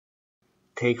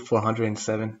Take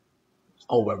 407.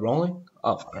 Oh, we're rolling?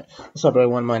 Oh, alright. What's up,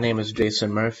 everyone? My name is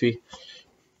Jason Murphy.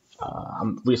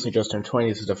 I'm recently just turned 20.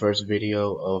 This is the first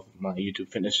video of my YouTube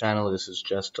fitness channel. This is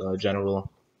just a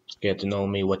general get to know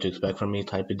me, what to expect from me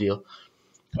type of deal.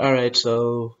 Alright,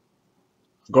 so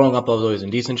growing up, I was always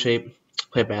in decent shape.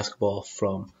 Played basketball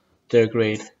from 3rd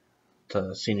grade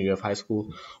to senior year of high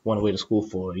school. Went away to school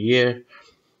for a year.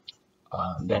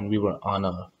 Then we were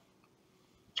on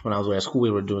when I was away at school,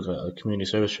 we were doing a community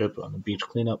service trip on the beach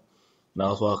cleanup. And I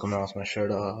was walking around with my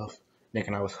shirt off,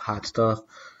 making out with hot stuff.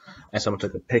 And someone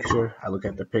took a picture. I looked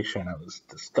at the picture and I was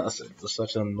disgusted. It was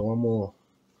such a normal,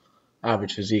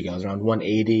 average physique. I was around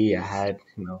 180. I had,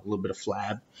 a little bit of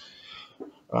flab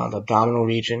around the abdominal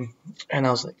region. And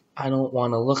I was like, I don't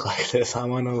want to look like this. I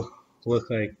want to look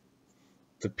like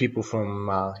the people from,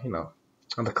 on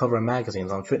the cover of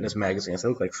magazines, on fitness magazines. They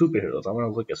look like superheroes. I want to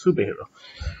look like a superhero.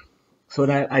 So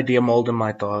that idea molded in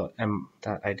my thought, and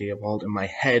that idea molded in my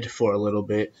head for a little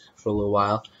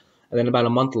while. And then about a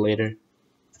month later,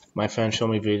 my friend showed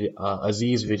me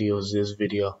Aziz's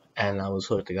video, and I was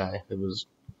hooked. The guy, it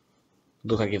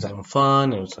looked like he was having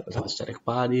fun. It was an aesthetic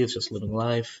body. It's just living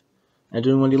life and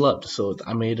doing what he loved. So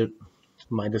I made it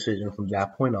my decision from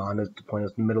that point on. At the point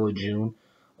of the middle of June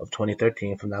of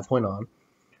 2013, from that point on,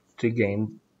 to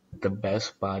gain the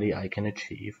best body I can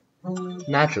achieve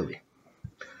naturally.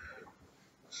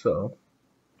 So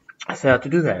I set out to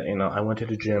do that. I went to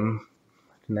the gym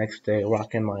the next day,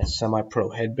 rocking my semi-pro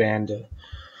headband,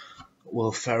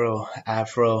 Will Ferrell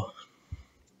afro,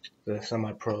 the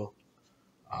semi-pro,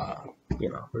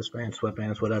 wristbands,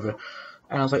 sweatbands, whatever.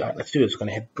 And I was like, all right, let's do this. We're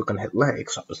gonna hit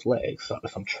legs, start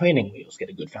with some training wheels, get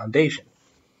a good foundation.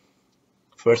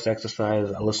 First exercise,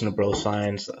 I listened to bro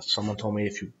science. Someone told me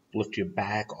if you lift your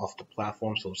back off the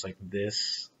platform, so it's like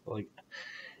this,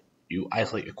 you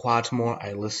isolate your quads more.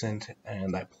 I listened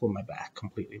and I pulled my back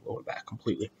completely, lower back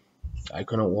completely. I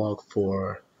couldn't walk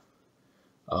for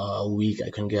a week. I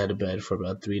couldn't get out of bed for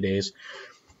about 3 days.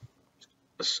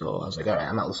 So I was like, all right,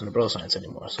 I'm not listening to bro science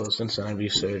anymore. So since then I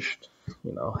researched,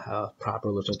 how proper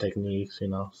lifting techniques,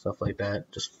 stuff like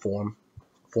that. Just form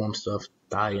stuff,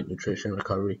 diet, nutrition,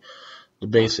 recovery, the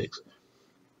basics.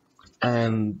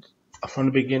 And from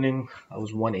the beginning, I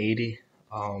was 180.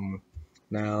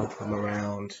 Now I'm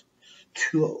around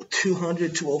 200,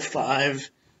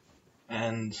 205,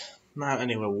 and not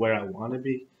anywhere where I want to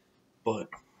be, but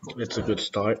it's a good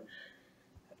start.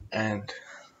 And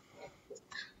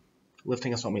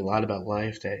lifting has taught me a lot about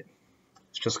life, that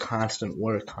it's just constant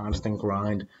work, constant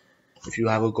grind. If you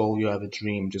have a goal, you have a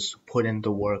dream, just put in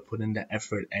the work, put in the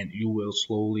effort, and you will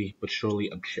slowly but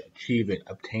surely achieve it,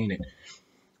 obtain it.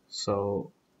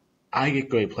 So I get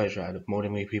great pleasure out of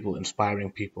motivating people,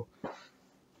 inspiring people.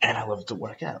 And I love to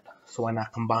work out, so why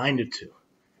not combine the two?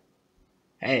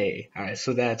 Hey, alright,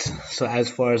 so as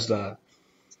far as the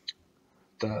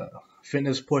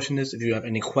fitness portion is, if you have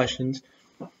any questions,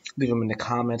 leave them in the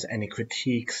comments. Any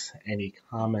critiques, any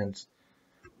comments,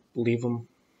 leave them,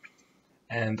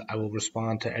 and I will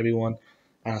respond to everyone.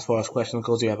 And as far as questions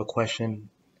goes, if you have a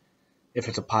question, if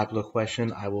it's a popular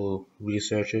question, I will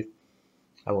research it,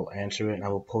 I will answer it, and I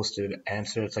will post the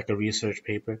answer. It's like a research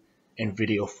paper in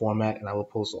video format, and I will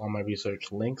post all my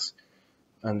research links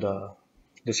and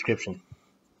description.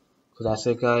 So that's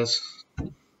it, guys.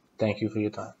 Thank you for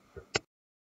your time.